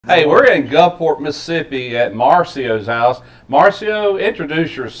Hey, we're in Gulfport, Mississippi at Marcio's house. Marcio,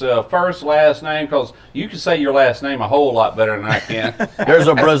 introduce yourself. First, last name, because you can say your last name a whole lot better than I can. There's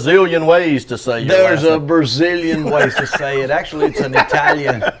a Brazilian ways to say your There's last a name. Brazilian ways to say it. Actually, it's an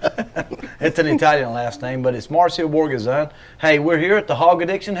Italian. It's an Italian last name, but it's Marcio Borguezan. Hey, we're here at the Hog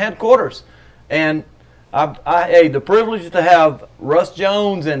Addiction headquarters, and I had the privilege to have Russ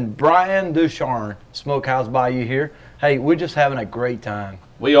Jones and Brian Ducharme Smokehouse Bayou here. Hey, we're just having a great time.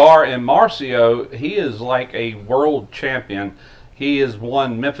 We are, and Marcio, he is like a world champion. He has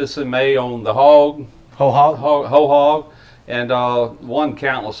won Memphis in May on the hog, Ho hog, ho hog, and won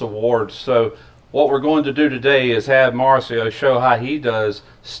countless awards. So what we're going to do today is have Marcio show how he does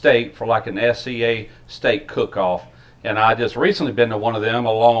steak for like an SCA steak cook-off. And I just recently been to one of them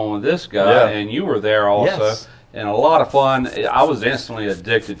along with this guy, and you were there also. Yes. And a lot of fun. I was instantly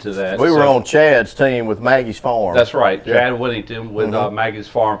addicted to that. We were on Chad's team with Maggie's Farm. That's right, Chad Whittington with Maggie's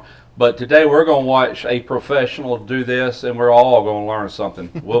Farm. But today we're going to watch a professional do this, and we're all going to learn something.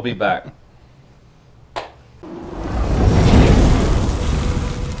 We'll be back.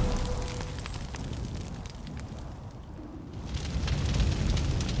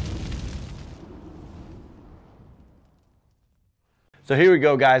 So here we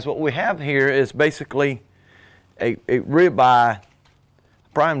go, guys. What we have here is basically a ribeye,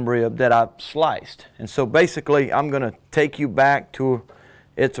 prime rib that I've sliced. And so basically I'm going to take you back to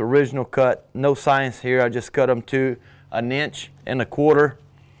its original cut. No science here. I just cut them to 1.25 inches.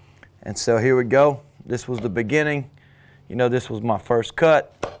 And so here we go. This was the beginning. You know, this was my first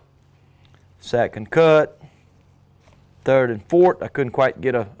cut, second cut, third and fourth. I couldn't quite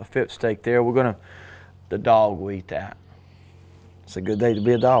get a fifth steak there. We're going to, the dog will eat that. It's a good day to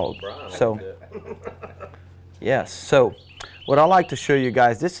be a dog. So, yes. So, what I like to show you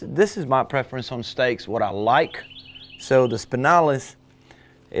guys, this is my preference on steaks, what I like. So the spinalis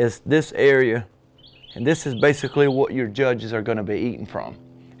is this area, and this is basically what your judges are going to be eating from.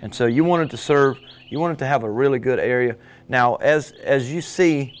 And so you want it to serve, you want it to have a really good area. Now, as you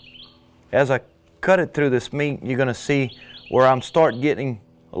see, as I cut it through this meat, you're going to see where I'm start getting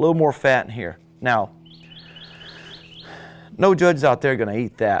a little more fat in here. Now, no judges out there are going to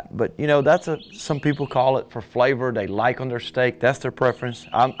eat that, but you know, that's some people call it for flavor. They like on their steak. That's their preference.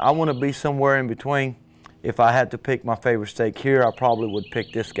 I want to be somewhere in between. If I had to pick my favorite steak here, I probably would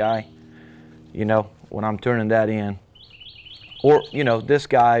pick this guy, you know, when I'm turning that in. Or, you know, this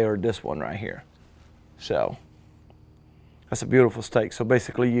guy or this one right here. So, that's a beautiful steak. So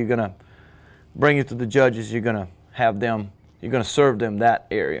basically you're going to bring it to the judges. You're going to have them, you're going to serve them that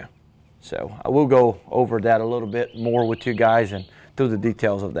area. So I will go over that a little bit more with you guys and through the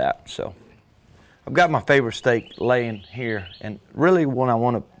details of that. So I've got my favorite steak laying here, and really when I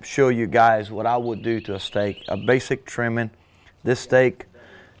want to show you guys what I would do to a steak, a basic trimming. This steak,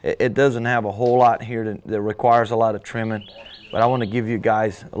 it doesn't have a whole lot here that requires a lot of trimming, but I want to give you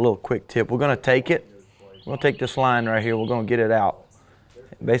guys a little quick tip. We're going to take it, we're going to take this line right here, we're going to get it out.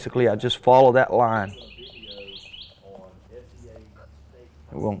 Basically I just follow that line.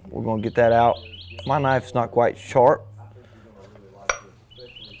 We're going to get that out. My knife's not quite sharp.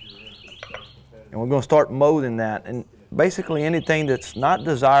 And we're going to start molding that. And basically anything that's not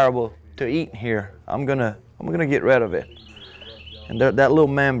desirable to eat here, I'm gonna get rid of it. And that little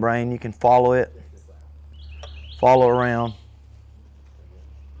membrane, you can follow it, follow around.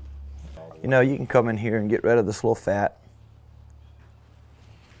 You know, you can come in here and get rid of this little fat.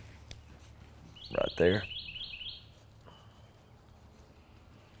 Right there.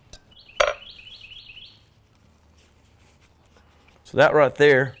 So that right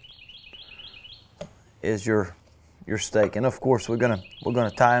there is your steak, and of course we're gonna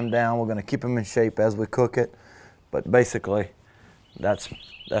tie them down. We're gonna keep them in shape as we cook it, but basically that's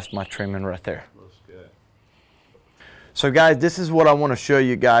my trimming right there. Looks good. So guys, this is what I want to show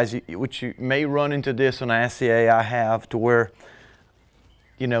you guys, which you may run into this on SCA. I have to where,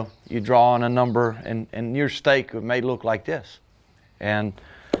 you know, you draw on a number and your steak may look like this, and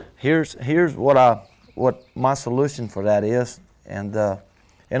here's what my solution for that is. And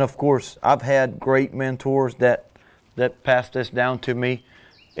of course, I've had great mentors that passed this down to me,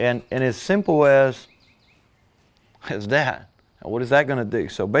 and as simple as that. And what is that going to do?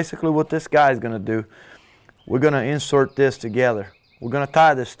 So basically, what this guy is going to do, we're going to insert this together. We're going to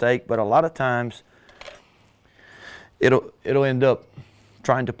tie this steak, but a lot of times it'll end up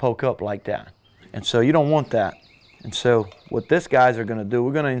trying to poke up like that, and so you don't want that. And so what this guys are going to do,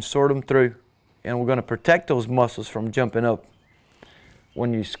 we're going to insert them through, and we're going to protect those muscles from jumping up.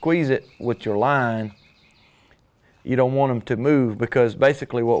 When you squeeze it with your line, you don't want them to move, because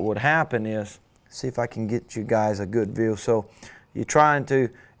basically what would happen is, see if I can get you guys a good view. So you're trying to,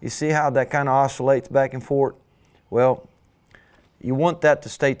 You see how that kind of oscillates back and forth? Well, you want that to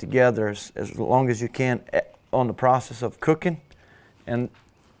stay together as long as you can on the process of cooking. And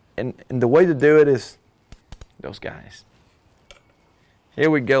the way to do it is those guys. Here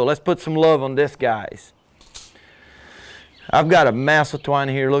we go. Let's put some love on this, guys. I've got a mass of twine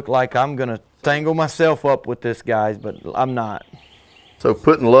here. Look like I'm going to tangle myself up with this, guys, but I'm not. So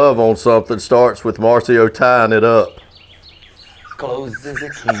putting love on something starts with Marcio tying it up. Close as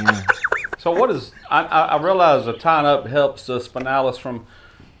it can. So what is, I realize the tying up helps the spinalis from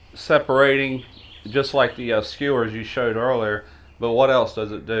separating, just like the skewers you showed earlier. But what else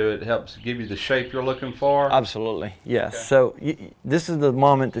does it do? It helps give you the shape you're looking for? Absolutely, yes. Okay. So this is the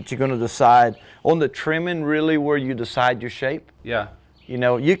moment that you're going to decide on the trimming, really, where you decide your shape. Yeah. You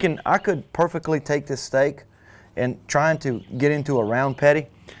know, I could perfectly take this steak and trying to get into a round patty,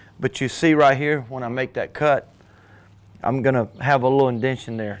 but you see right here, when I make that cut, I'm going to have a little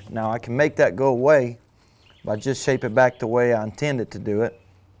indentation there. Now, I can make that go away by just shape it back the way I intended to do it,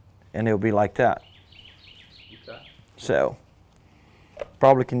 and it'll be like that. Okay. So,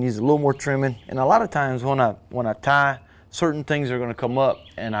 probably can use a little more trimming. And a lot of times when I tie, certain things are going to come up,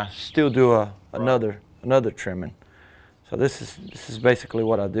 and I still do another trimming. So this is basically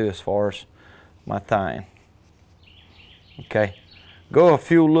what I do as far as my tying. Okay, go a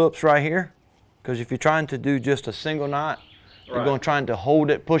few loops right here, because if you're trying to do just a single knot, you're going to trying to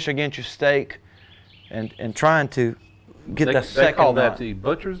hold it, push against your steak, and trying to get that second knot. They call that the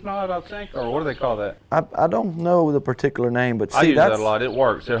butcher's knot, I think, or what do they call that? I don't know the particular name, but see, I use that a lot. It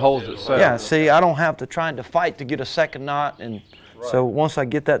works. It holds itself. Yeah, see, I don't have to try to fight to get a second knot, and so once I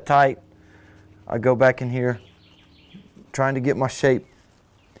get that tight, I go back in here, trying to get my shape.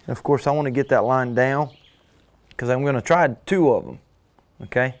 And of course, I want to get that line down, because I'm going to try 2 of them.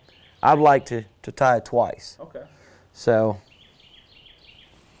 Okay, I'd like to tie it twice. Okay. So,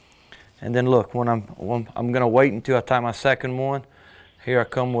 and then look, when I'm going to wait until I tie my second one. Here I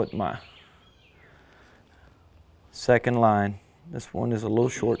come with my second line. This one is a little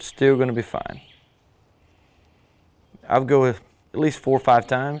short, still going to be fine. I'll go with at least 4 or 5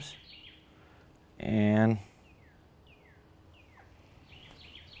 times, and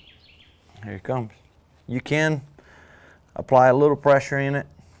here it comes. You can apply a little pressure in it,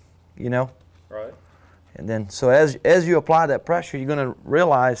 you know. Right. And then, so as you apply that pressure, you're going to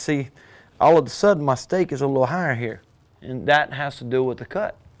realize, see, all of a sudden my steak is a little higher here. And that has to do with the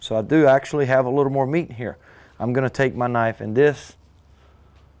cut. So I do actually have a little more meat here. I'm going to take my knife, and this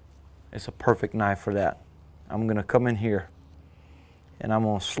is a perfect knife for that. I'm going to come in here, and I'm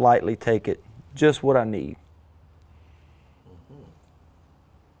going to slightly take it, just what I need.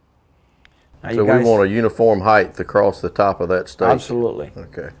 Now, so we want a uniform height across the top of that steak? Absolutely.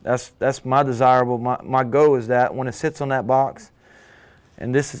 Okay. That's my desirable. My goal is that when it sits on that box,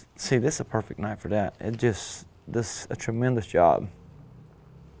 and this is a perfect knife for that. It just does a tremendous job.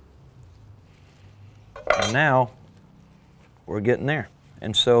 And now we're getting there.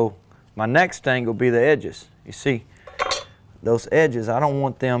 And so my next thing will be the edges. You see, those edges, I don't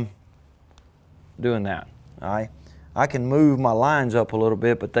want them doing that. All right? I can move my lines up a little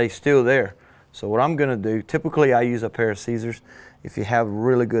bit, but they're still there. So what I'm going to do, typically I use a pair of scissors. If you have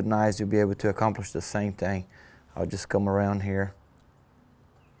really good knives, you'll be able to accomplish the same thing. I'll just come around here.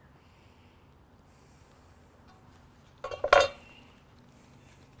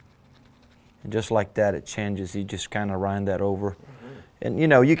 And just like that, it changes. You just kind of rind that over. And you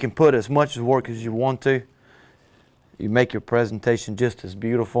know, you can put as much work as you want to. You make your presentation just as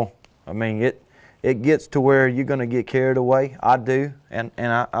beautiful. I mean, it gets to where you're going to get carried away. I do, and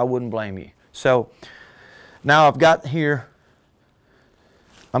I wouldn't blame you. So now I've got here,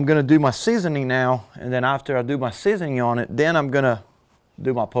 I'm going to do my seasoning now, and then after I do my seasoning on it, then I'm going to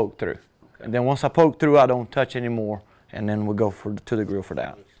do my poke through. Okay. And then once I poke through, I don't touch anymore, and then we'll go to the grill for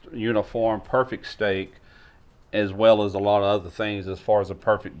that. Uniform, perfect steak, as well as a lot of other things as far as the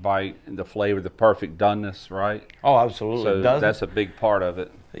perfect bite and the flavor, the perfect doneness, right? Oh, absolutely. So that's a big part of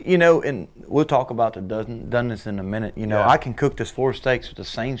it. You know, and we'll talk about the doneness in a minute. You know, yeah. I can cook this 4 steaks with the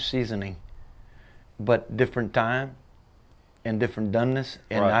same seasoning, but different time and different doneness,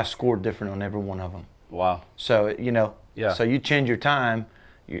 and I score different on every one of them. Wow. So, you know, so you change your time,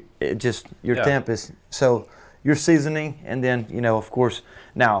 your temp is, so your seasoning, and then, you know, of course,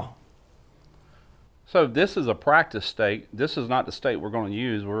 now. So this is a practice steak. This is not the steak we're going to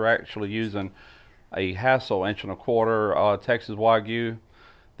use. We're actually using a Hassel 1¼ inch Texas Wagyu.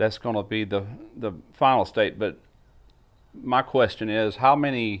 That's going to be the final steak. But my question is, how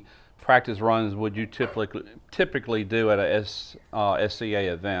many practice runs would you typically do at a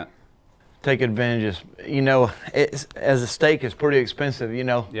SCA event? take advantage of, you know, as a steak is pretty expensive, you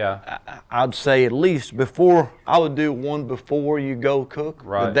know. Yeah. I'd say at least before, I would do one before you go cook.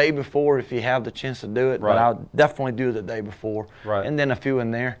 Right. The day before if you have the chance to do it. Right. But I'll definitely do the day before. Right. And then a few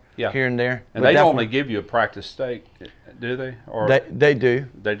in there, here and there. And but they normally give you a practice steak, do they? Or they do.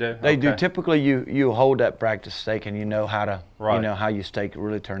 They do? They do. Typically you hold that practice steak and you know how to, right. you know how your steak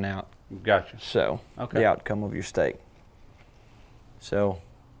really turn out. Gotcha. So, the outcome of your steak. So,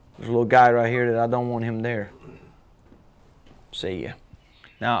 there's a little guy right here that I don't want him there. See ya.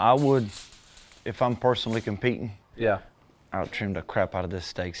 Now, I would, if I'm personally competing, I would trim the crap out of this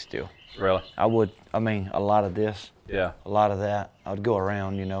steak still. Really? I would. I mean, a lot of this. Yeah. A lot of that. I would go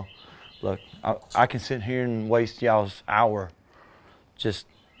around, you know. Look, I can sit here and waste y'all's hour just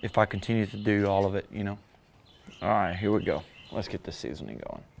if I continue to do all of it, you know. All right, here we go. Let's get the seasoning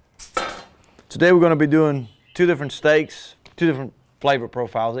going. Today we're going to be doing 2 different steaks, 2 different flavor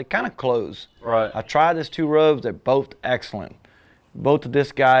profiles. They kind of close. Right. I tried these 2 rubs. They're both excellent. Both of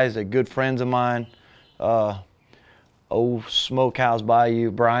these guys are good friends of mine. Old Smokehouse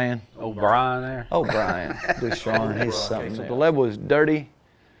Bayou, Brian. Oh, Brian there. Oh, Brian. Ducharme, he's something. So the level is Dirty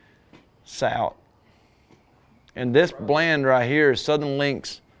South. And this blend right here is Southern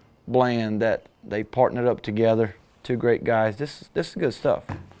Links blend that they partnered up together. 2 great guys. This is good stuff.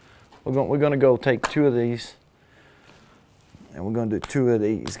 We're going to go take 2 of these, and we're going to do 2 of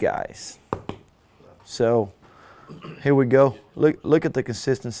these guys. So here we go. Look at the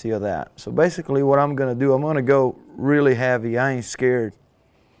consistency of that. So basically what I'm going to do, I'm going to go really heavy. I ain't scared,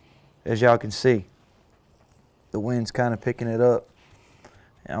 as y'all can see. The wind's kind of picking it up.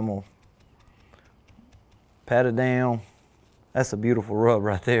 And I'm going to pat it down. That's a beautiful rub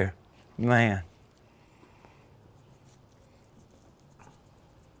right there. Man.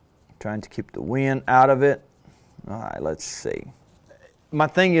 Trying to keep the wind out of it. All right, let's see. My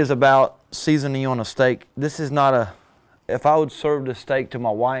thing is about seasoning on a steak. This is not a, if I would serve the steak to my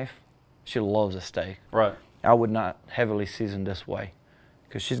wife, she loves a steak. Right. I would not heavily season this way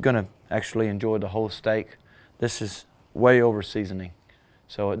because she's going to actually enjoy the whole steak. This is way over seasoning.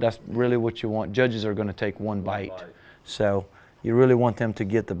 So that's really what you want. Judges are going to take one bite. So you really want them to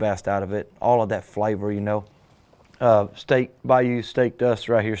get the best out of it. All of that flavor, you know. Steak, Bayou steak dust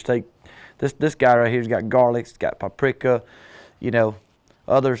right here. Steak. This guy right here's got garlic. It's got paprika. You know,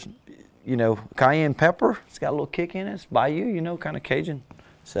 others. You know, cayenne pepper. It's got a little kick in it. It's Bayou. You know, kind of Cajun.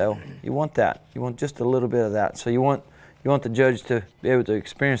 So you want that. You want just a little bit of that. So you want the judge to be able to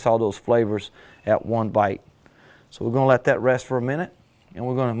experience all those flavors at one bite. So we're gonna let that rest for a minute, and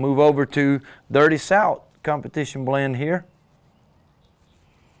we're gonna move over to Dirty South competition blend here.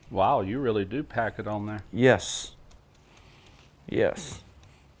 Wow, you really do pack it on there. Yes. Yes.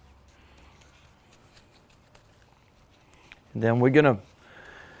 And then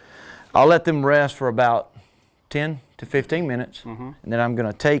I'll let them rest for about 10 to 15 minutes. And then I'm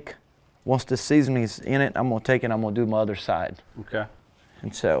going to take, once the seasoning is in it, I'm going to take it and I'm going to do my other side. Okay.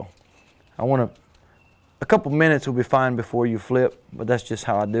 And so a couple minutes will be fine before you flip, but that's just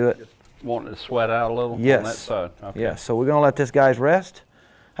how I do it. Wanting to sweat out a little on that side. Okay. Yes. So we're going to let this guys rest.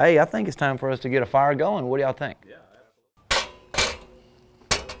 Hey, I think it's time for us to get a fire going. What do y'all think? Yeah.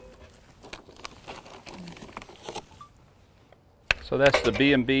 So that's the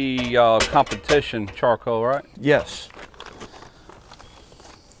B&B competition charcoal, right? Yes.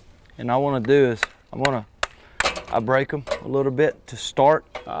 And I want to do is I break them a little bit to start.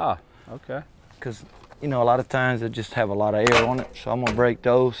 Ah, okay. Because, you know, a lot of times they just have a lot of air on it. So I'm going to break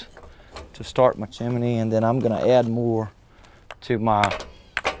those to start my chimney, and then I'm going to add more to my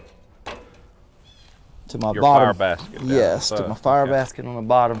Your bottom. fire basket. Yes, to my fire basket on the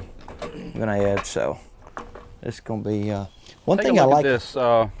bottom. I'm going to add, so it's going to be one Take thing a I look like. at this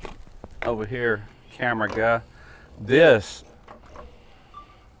over here, camera guy. This,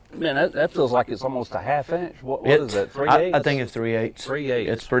 man, that feels like it's almost a ½ inch. What is that? 3/8? I think it's 3/8. 3/8.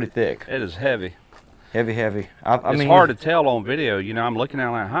 It's pretty thick. It is heavy. Heavy. It's I mean, hard to tell on video. You know, I'm looking at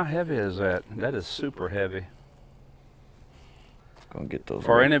it like, how heavy is that? That is super heavy. Gonna get those.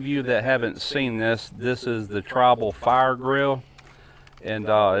 For any of you that haven't seen this, this is the Tribal Fire Grill, and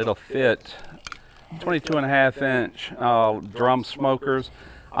it'll fit 22.5 inch drum smokers.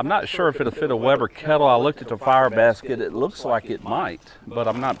 I'm not sure if it'll fit a Weber kettle. I looked at the fire basket. It looks like it might, but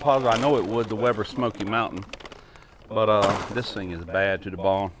I'm not positive. I know it would, the Weber Smoky Mountain. But this thing is bad to the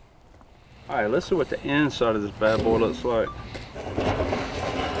bone. All right, let's see what the inside of this bad boy looks like.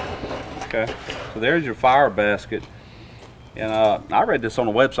 Okay, so there's your fire basket. And I read this on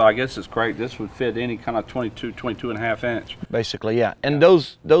the website. I guess it's great. This would fit any kind of 22.5 inch. Basically, yeah. And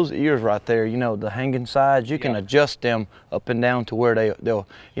those ears right there, you know, the hanging sides, you can adjust them up and down to where they'll,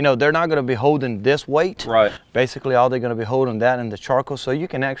 you know, they're not going to be holding this weight. Right. Basically, all they're going to be holding that and the charcoal, so you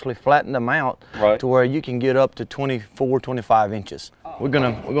can actually flatten them out to where you can get up to 24, 25 inches. We're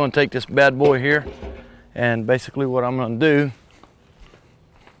gonna take this bad boy here, and basically what I'm going to do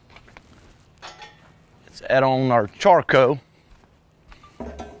is add on our charcoal.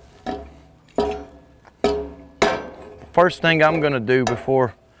 First thing I'm going to do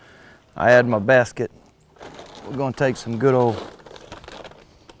before I add my basket, we're going to take some good old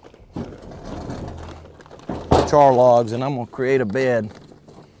char logs, and I'm going to create a bed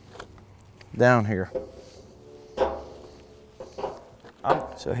down here.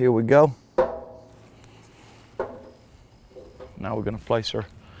 So here we go. Now we're going to place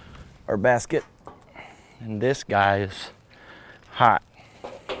our basket, and this guy is hot.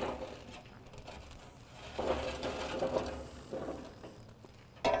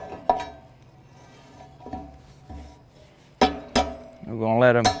 We're gonna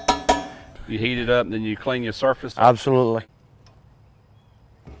let them. You heat it up, and then you clean your surface. Absolutely.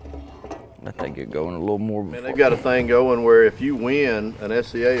 Let that get going a little more. Man, they've got a thing going where if you win an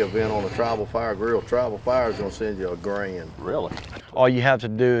SCA event on a Tribal Fire Grill, Tribal Fire is gonna send you $1,000. Really? All you have to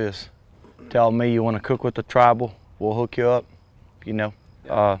do is tell me you want to cook with the Tribal. We'll hook you up. You know,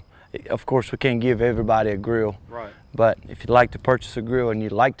 of course we can't give everybody a grill. Right. But if you'd like to purchase a grill and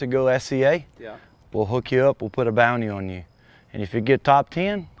you'd like to go SCA, we'll hook you up. We'll put a bounty on you. And if you get top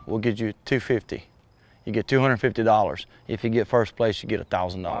 10, we'll get you $250. You get $250. If you get first place, you get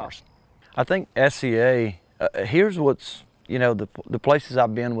 $1,000. Wow. I think SCA, here's what's, you know, the places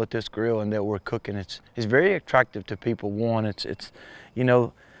I've been with this grill and that we're cooking, it's very attractive to people. One, it's you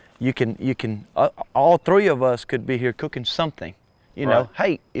know, you can all three of us could be here cooking something. You know,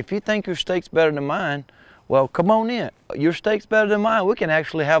 hey, if you think your steak's better than mine, well, come on in. Your steak's better than mine. We can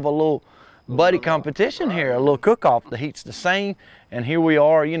actually have a little buddy competition here, a little cook-off. The heat's the same, and here we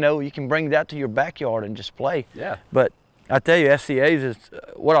are. You know, you can bring that to your backyard and just play. Yeah. But I tell you, SCA's is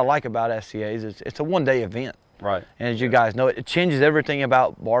what I like about SCA's is it's a one-day event. Right. And as you guys know, it changes everything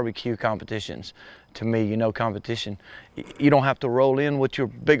about barbecue competitions. To me, you know, competition. You don't have to roll in with your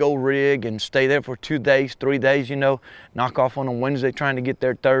big old rig and stay there for 2 days, 3 days. You know, knock off on a Wednesday, trying to get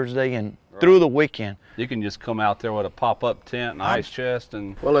there Thursday, and through the weekend. You can just come out there with a pop-up tent and ice chest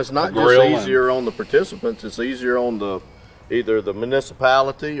and well, it's not just easier on the participants, it's easier on either the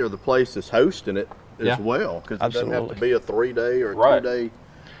municipality or the place that's hosting it as well, because it doesn't have to be a 3-day or a 2-day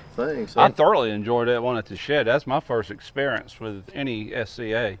thing. So I thoroughly enjoyed that one at the shed. That's my first experience with any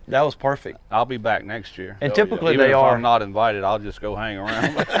SCA. That was perfect. I'll be back next year. And typically Even they if are. I'm not invited, I'll just go hang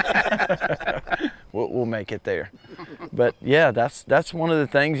around. We'll make it there. But yeah, that's one of the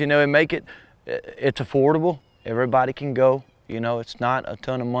things, you know, it's affordable. Everybody can go. You know, it's not a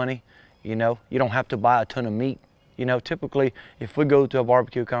ton of money. You know, you don't have to buy a ton of meat. You know, typically if we go to a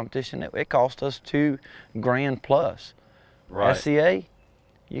barbecue competition, it costs us $2,000 plus. Right. SCA,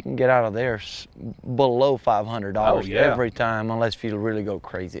 you can get out of there below $500 every time, unless you really go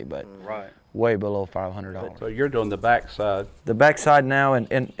crazy, but way below $500. So you're doing the backside. The backside now,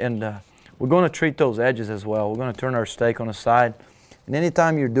 and we're going to treat those edges as well. We're going to turn our steak on the side. And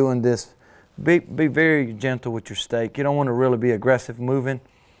anytime you're doing this, be very gentle with your steak. You don't want to really be aggressive moving,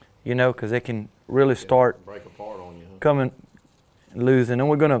 you know, because it can really start break apart on you, coming loose. And then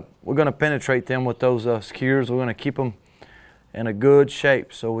we're gonna penetrate them with those skewers. We're gonna keep them in a good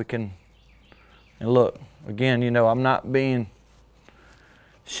shape so we can. And look, again, you know, I'm not being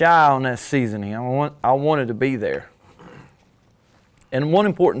shy on that seasoning. I want it to be there. And one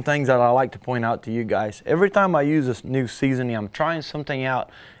important thing that I like to point out to you guys, every time I use this new seasoning, I'm trying something out,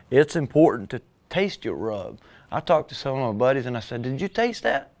 it's important to taste your rub. I talked to some of my buddies and I said, did you taste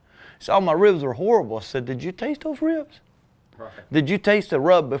that? He said, oh, my ribs are horrible. I said, did you taste those ribs? Right. Did you taste the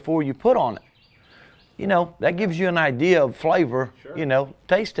rub before you put on it? You know, that gives you an idea of flavor. Sure. You know,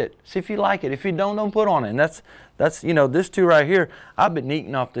 taste it. See if you like it. If you don't put on it. And that's you know, this two right here, I've been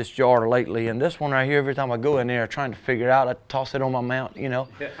eating off this jar lately. And this one right here, every time I go in there trying to figure it out, I toss it on my mount, you know.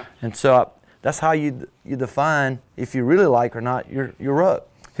 Yeah. And so that's how you define if you really like or not your rub.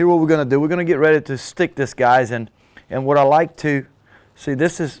 Here what we're going to do, we're going to get ready to stick this, guys. And what I like to, see,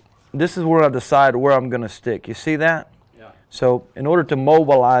 this is where I decide where I'm going to stick. You see that? So in order to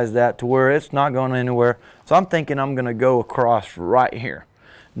mobilize that to where it's not going anywhere, so I'm thinking I'm going to go across right here.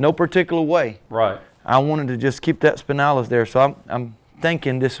 No particular way. Right. I wanted to just keep that spinalis there, so I'm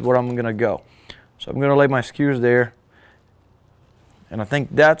thinking this is where I'm going to go. So I'm going to lay my skewers there, And I think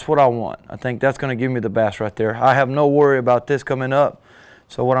that's what I want. I think that's going to give me the bass right there. I have no worry about this coming up.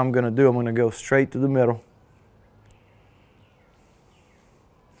 So what I'm going to do, I'm going to go straight to the middle.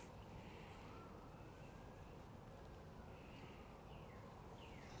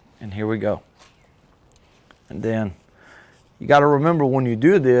 And here we go. And then you got to remember when you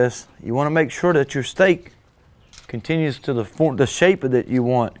do this, you want to make sure that your steak continues to the shape that you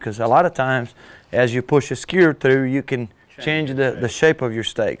want, because a lot of times as you push a skewer through, you can change the shape of your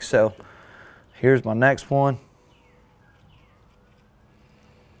steak. So here's my next one.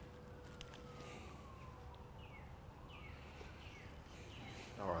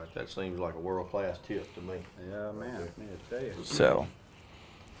 All right, that seems like a world-class tip to me. Yeah, man. So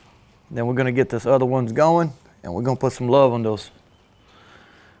then we're going to get this other ones going, and we're going to put some love on those.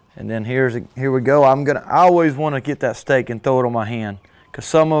 And then here we go. I always want to get that steak and throw it on my hand, because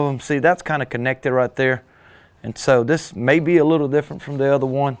some of them, see, that's kind of connected right there. And so this may be a little different from the other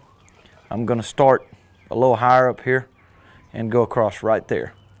one. I'm going to start a little higher up here and go across right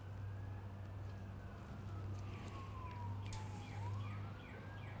there.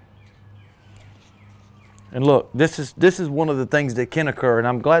 And look, this is one of the things that can occur, and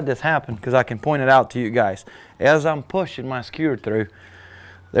I'm glad this happened because I can point it out to you guys. As I'm pushing my skewer through,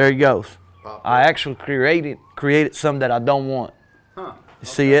 there he goes. I actually created some that I don't want. Huh. You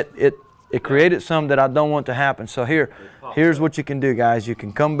see it created some that I don't want to happen. So here's what you can do, guys. You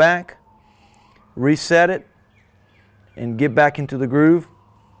can come back, reset it, and get back into the groove.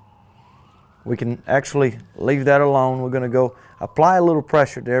 We can actually leave that alone. We're going to go apply a little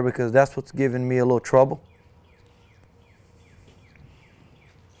pressure there because that's what's giving me a little trouble.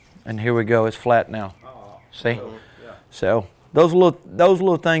 And here we go. It's flat now. See? Yeah. So those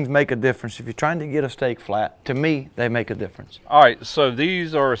little things make a difference. If you're trying to get a steak flat, to me, they make a difference. All right, so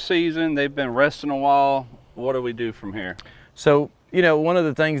these are seasoned. They've been resting a while. What do we do from here? So, you know, one of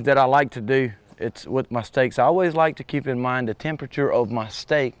the things that I like to do, it's with my steaks, I always like to keep in mind the temperature of my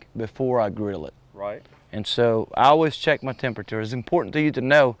steak before I grill it. Right. And so I always check my temperature. It's important to you to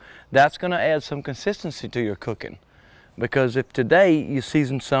know that's going to add some consistency to your cooking. Because if today you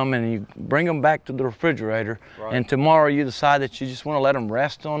season some and you bring them back to the refrigerator, right, and tomorrow you decide that you just want to let them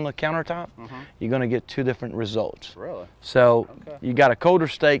rest on the countertop, you're going to get two different results. Really? So you got a colder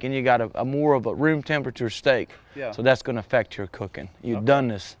steak and you got a more of a room temperature steak. Yeah. So that's going to affect your cooking. You've done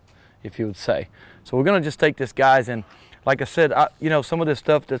this, if you would say. So we're going to just take this, guys, and like I said, you know, some of this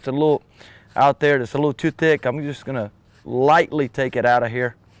stuff that's a little out there that's a little too thick, I'm just going to lightly take it out of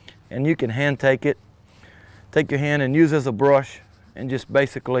here. And you can hand take it. Take your hand and use it as a brush and just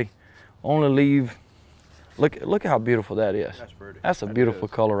basically only leave. Look how beautiful that is. That's pretty. That's a beautiful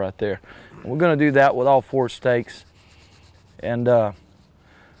color right there. And we're going to do that with all 4 steaks. And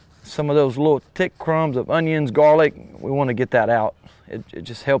some of those little thick crumbs of onions, garlic, we want to get that out. It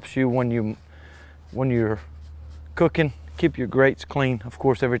just helps you when you're cooking. Keep your grates clean. Of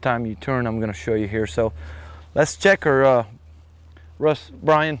course, every time you turn, I'm going to show you here. So let's check our Russ,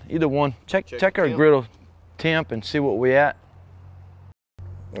 Brian, either one. Check our griddle temp and see what we at.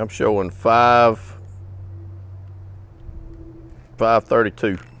 I'm showing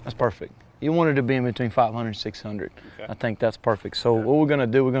 532. That's perfect. You want it to be in between 500 and 600. Okay. I think that's perfect. So what we're going to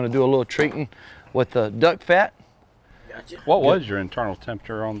do, we're going to do a little treating with the duck fat. Gotcha. What was your internal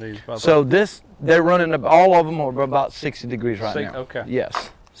temperature on these? So they're running, all of them are about 60 degrees right now. Okay. Yes.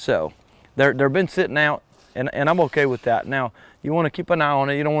 So they've been sitting out, and I'm okay with that. Now, you want to keep an eye on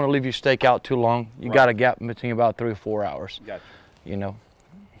it. You don't want to leave your steak out too long. You got a gap in between about 3 or 4 hours. Gotcha. You know.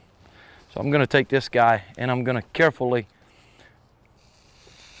 So I'm going to take this guy and I'm going to carefully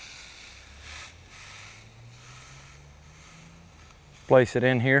place it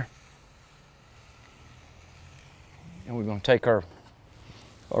in here. And we're going to take our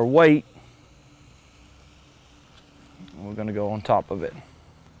weight and we're going to go on top of it.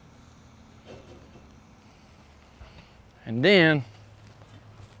 And then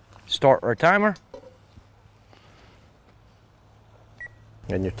start our timer.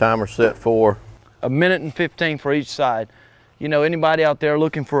 And your timer set for? 1 minute and 15 for each side. You know, anybody out there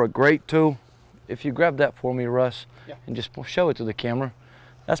looking for a great tool, if you grab that for me, Russ, and just show it to the camera.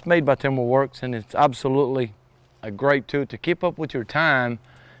 That's made by TimberWorks, and it's absolutely a great tool to keep up with your time,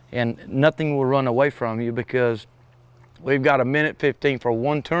 and nothing will run away from you because we've got 1 minute 15 for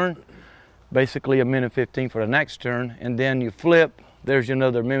one turn, basically 1 minute 15 for the next turn, and then you flip, there's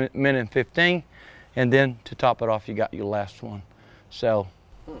another minute and 15, and then to top it off, you got your last one. So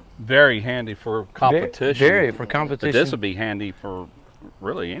very handy for competition. Very for competition. But this would be handy for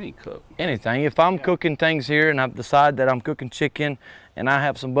really any cook. Anything. If I'm cooking things here and I decide that I'm cooking chicken and I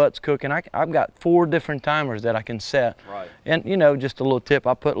have some butts cooking, I've got 4 different timers that I can set. Right. And, you know, just a little tip,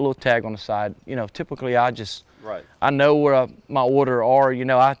 I put a little tag on the side. You know, typically I just, right. I know where my order are. You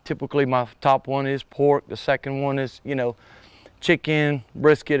know, typically my top one is pork. The second one is, you know, chicken,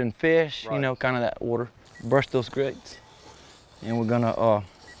 brisket, and fish. Right. You know, kind of that order. Brush those grates. And we're gonna, all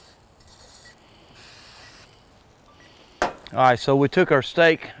right, so we took our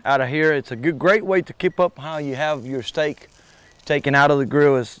steak out of here. It's a great way to keep up how you have your steak taken out of the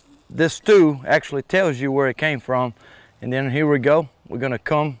grill is this stew actually tells you where it came from. And then here we go. We're gonna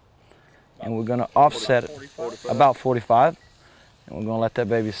come and we're gonna offset it about 45. And we're gonna let that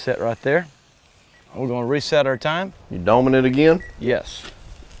baby sit right there. And we're gonna reset our time. You doming it again? Yes.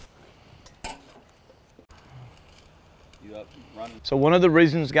 So one of the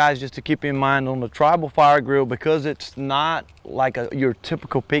reasons, guys, just to keep in mind on the tribal fire grill, because it's not like your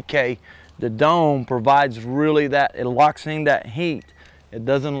typical PK, the dome provides really that, it locks in that heat. It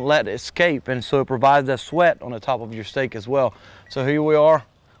doesn't let it escape, and so it provides that sweat on the top of your steak as well. So here we are,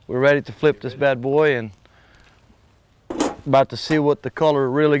 we're ready to flip this bad boy and about to see what the color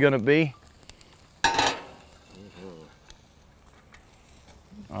is really gonna be.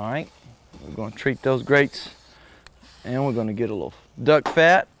 All right, we're gonna treat those grates. And we're gonna get a little duck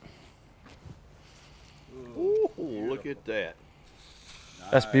fat. Ooh, look at that.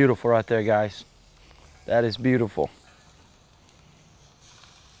 That's beautiful right there, guys. That is beautiful.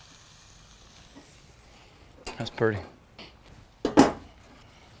 That's pretty. No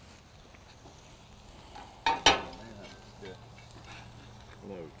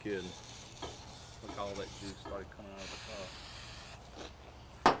kidding. Look, all that juice started coming out of the top.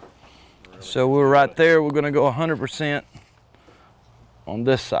 So we're right there. We're gonna go 100% on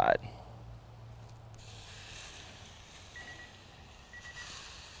this side.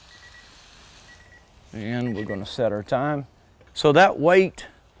 And we're gonna set our time. So that weight,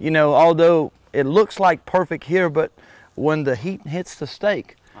 you know, although it looks like perfect here, but when the heat hits the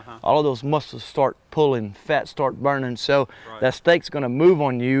steak, all of those muscles start pulling, fat start burning. So that steak's gonna move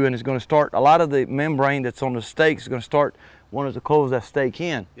on you, and it's gonna start, a lot of the membrane that's on the steak is gonna start wanting to close that steak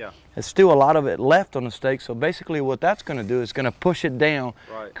in. Yeah. There's still a lot of it left on the steak, so basically what that's gonna do is gonna push it down,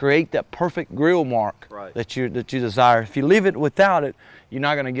 create that perfect grill mark that you desire. If you leave it without it, you're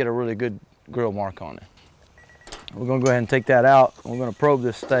not gonna get a really good grill mark on it. We're gonna go ahead and take that out. We're gonna probe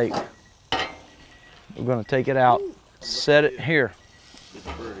this steak. We're gonna take it out, set it here. It's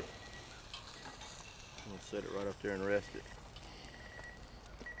pretty. I'm gonna set it right up there and rest it.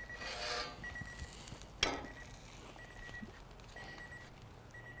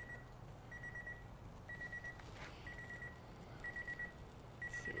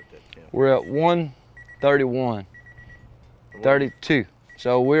 We're at 131, 32.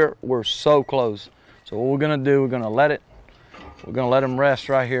 So we're so close. So what we're gonna do, we're gonna let them rest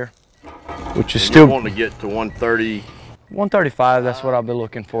right here, which is still wanting to get to 130. 135, that's what I'll be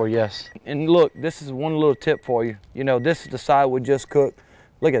looking for, yes. And look, this is one little tip for you. You know, this is the side we just cooked.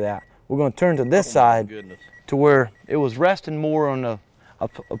 Look at that. We're gonna turn to this side to where it was resting more on the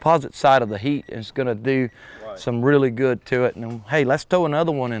opposite side of the heat, and it's gonna do some really good to it. And hey, let's throw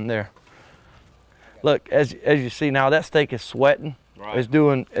another one in there. Look, as you see now, that steak is sweating. It's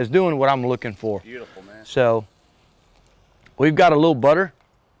doing what I'm looking for. Beautiful, man. So we've got a little butter,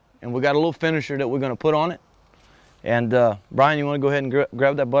 and we got a little finisher that we're gonna put on it. And Brian, you wanna go ahead and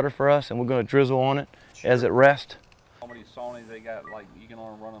grab that butter for us, and we're gonna drizzle on it as it rests. How many Sonys they got, like you can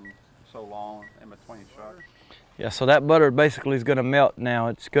only run them so long in between shots? Yeah, so that butter basically is gonna melt now.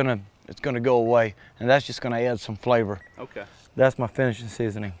 It's gonna go away, and that's just gonna add some flavor. Okay. That's my finishing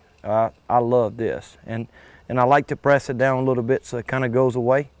seasoning. I love this, and I like to press it down a little bit so it kind of goes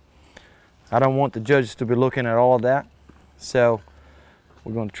away. I don't want the judges to be looking at all of that, so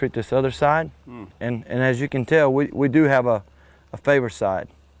we're going to treat this other side. And as you can tell, we do have a favor side,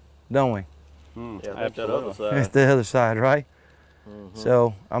 don't we? Yeah, that's that other side. It's the other side, right?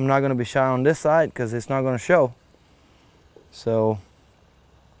 So I'm not going to be shy on this side because it's not going to show. So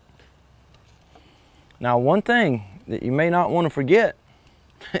now one thing that you may not want to forget,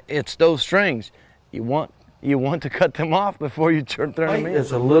 it's those strings. You want to cut them off before you turn them in. It's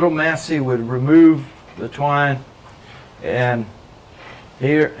a little messy. We'd remove the twine, and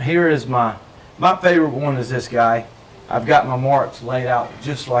here is my favorite one is this guy. I've got my marks laid out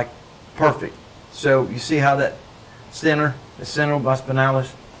just like perfect. So you see how that center is centered by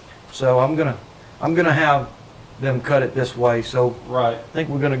spinalis. So I'm gonna have them cut it this way. So I think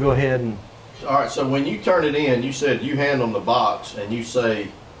we're gonna go ahead and. All right, so when you turn it in, you said you hand them the box and you say,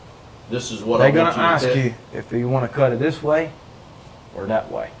 this is what they're I want gonna ask you if you want to cut it this way or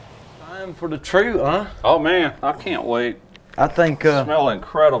that way. Time for the true, huh? Oh man, I can't wait. I think smell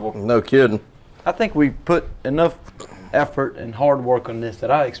incredible. No kidding. I think we put enough effort and hard work on this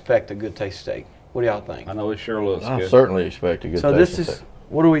that I expect a good taste steak. What do y'all think? I know it sure looks good. I certainly expect a good taste. So this is,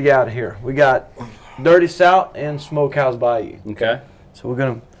 what do we got here? We got Dirty South and Smokehouse Bayou. Okay. So we're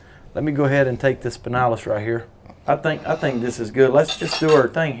gonna, let me go ahead and take this spinalis right here. I think this is good. Let's just do our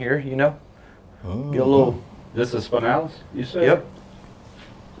thing here, you know. Get a little. This is spinalis, you said? Yep.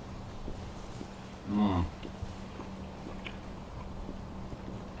 Mm.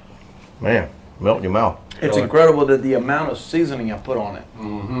 Man, melt in your mouth. It's incredible that the amount of seasoning I put on it.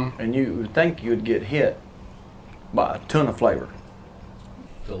 Mm-hmm. And you would think you'd get hit by a ton of flavor.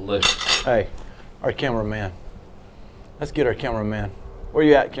 Delicious. Hey, our cameraman. Let's get our cameraman. Where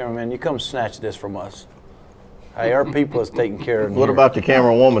you at, cameraman? You come snatch this from us. Hey, our people is taking care of. What about the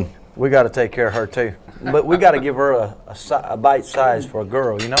camera woman? We got to take care of her too. But we got to give her a bite size for a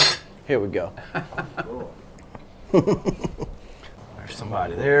girl, you know? Here we go. There's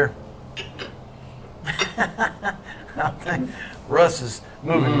somebody there. I think Russ is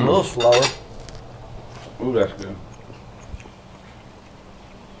moving a little slower. Ooh, that's good.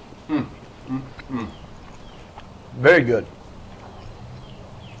 Very good.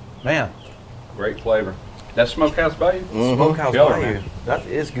 Man. Great flavor. That's Smokehouse Bayou? Smokehouse Bayou. That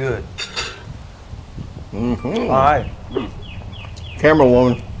is good. All right. Camera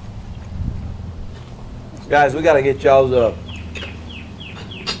woman. Guys, we got to get y'all's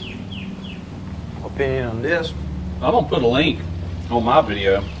opinion on this. I'm going to put a link on my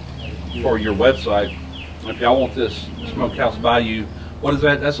video for your website. If y'all want this Smokehouse Bayou, what is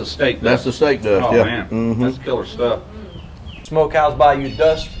that? That's a steak dust. That's the steak dust, oh, yeah. Man, that's killer stuff. Smokehouse Bayou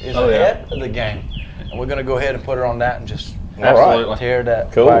dust is ahead of the game. And we're going to go ahead and put her on that and just absolutely tear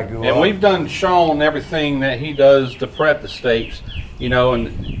that cool. Wagyu and up. we've shown everything that he does to prep the steaks, you know,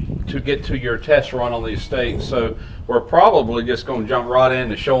 and to get to your test run on these steaks. So we're probably just going to jump right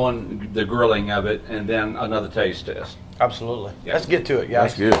into showing the grilling of it and then another taste test. Absolutely. Yeah. Let's get to it,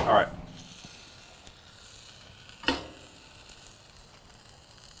 guys. That's good. All right.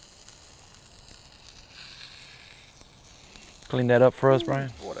 Clean that up for us, Brian.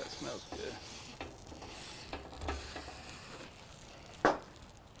 Boy, that smells good.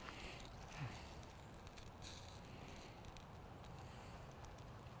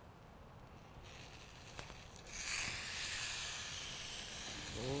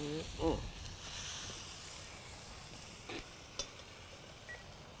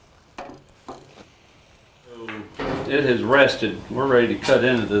 It has rested. We're ready to cut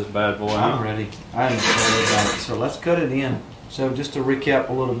into this bad boy. I'm ready. I am excited about it. So let's cut it in. So just to recap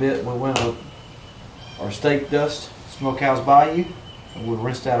a little bit, we went with our steak dust, Smokehouse Bayou, and we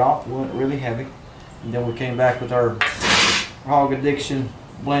rinsed that off. We went really heavy. And then we came back with our Hog Addiction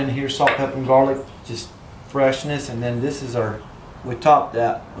blend here, salt, pepper, and garlic, just freshness. And then this is we topped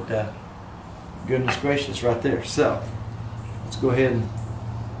that with that goodness gracious right there. So let's go ahead and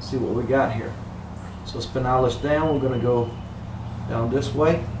see what we got here. So spinalis down, we're gonna go down this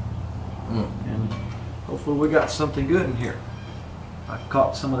way. And hopefully we got something good in here. I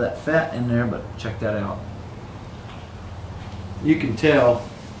caught some of that fat in there, but check that out. You can tell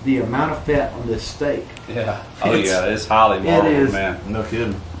the amount of fat on this steak. Yeah. Oh yeah, it's highly marbled, man. No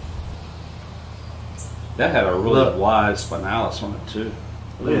kidding. That had a really wide spinalis on it too.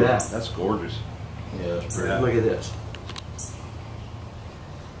 Look at that. That's gorgeous. Yeah, that's pretty. Look at this.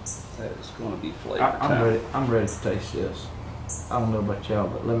 That is going to be flavor. I'm ready to taste this. I don't know about y'all,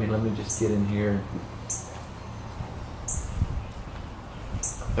 but let me just get in here.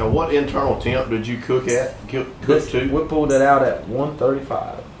 Now, what internal temp did you cook at? Cook to? We pulled it out at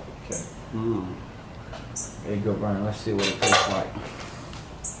 135. Okay. There you go, Brian. Let's see what it tastes like.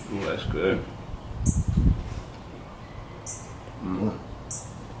 Ooh, that's good.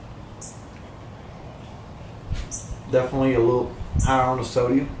 Definitely a little higher on the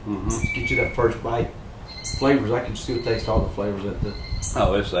sodium. Get you that first bite. Flavors, I can still taste all the flavors at the.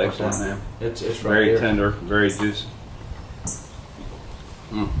 Oh, it's excellent, man. It's right very there. tender, very juicy.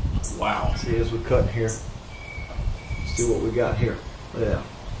 Wow. See, as we cut here, see what we got here. Yeah.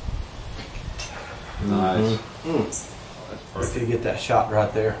 Nice. That's perfect. If you get that shot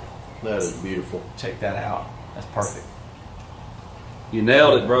right there. That is beautiful. Check that out. That's perfect. You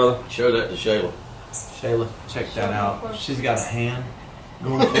nailed it, brother. Show that to Shayla. Shayla, check that out. She's got a hand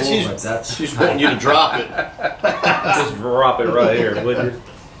going forward, but she's wanting you to drop it. Just drop it right here, would you?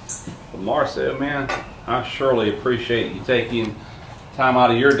 Well, Marcio, man, I surely appreciate you taking time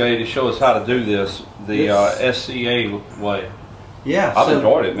out of your day to show us how to do this the SCA way. Yeah, I've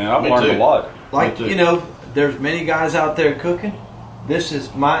enjoyed it, man. I've learned a lot. Like, you know, there's many guys out there cooking, this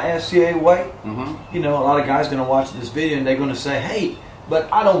is my SCA weight. You know, a lot of guys going to watch this video and they're going to say, hey,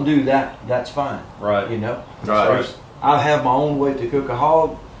 but I don't do that. That's fine. Right. You know. Right. I have my own way to cook a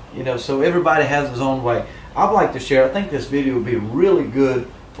hog. You know, so everybody has his own way. I'd like to share. I think this video would be really good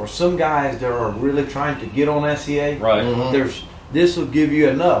for some guys that are really trying to get on SCA. Right. This will give you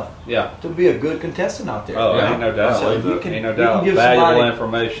enough yeah. to be a good contestant out there. Oh, ain't no doubt. So ain't no doubt. Valuable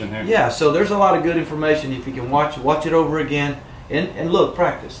information here. Yeah, so there's a lot of good information if you can watch it over again and look,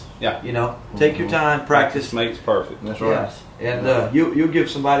 practice. Yeah. You know, take your time, practice. Makes perfect. That's right. Yes. And you'll give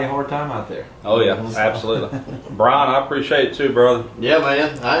somebody a hard time out there. Oh yeah, absolutely. Brian, I appreciate it too, brother. Yeah,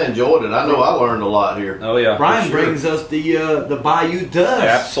 man, I enjoyed it. I know I learned a lot here. Oh yeah. Brian brings us the Bayou Dust.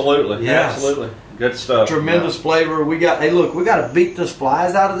 Absolutely. Yes. Absolutely. Good stuff. Tremendous flavor. We got we got to beat the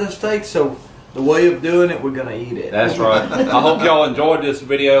flies out of this steak, so the way of doing it, we're gonna eat it. That's right. I hope y'all enjoyed this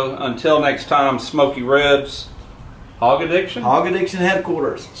video. Until next time, smoky ribs, Hog Addiction. Hog Addiction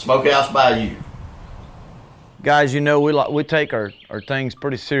headquarters. Smokehouse Bayou. Guys, you know we take our things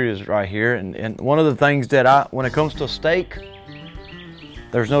pretty serious right here, and one of the things that when it comes to steak,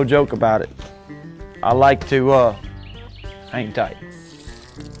 there's no joke about it. I like to hang tight.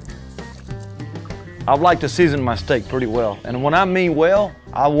 I like to season my steak pretty well, and when I mean well,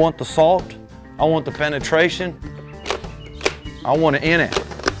 I want the salt, I want the penetration, I want it in it.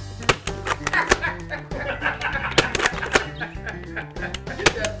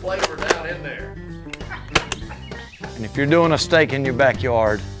 Get that flavor down in there. And if you're doing a steak in your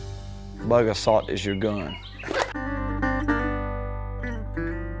backyard, bug of salt is your gun.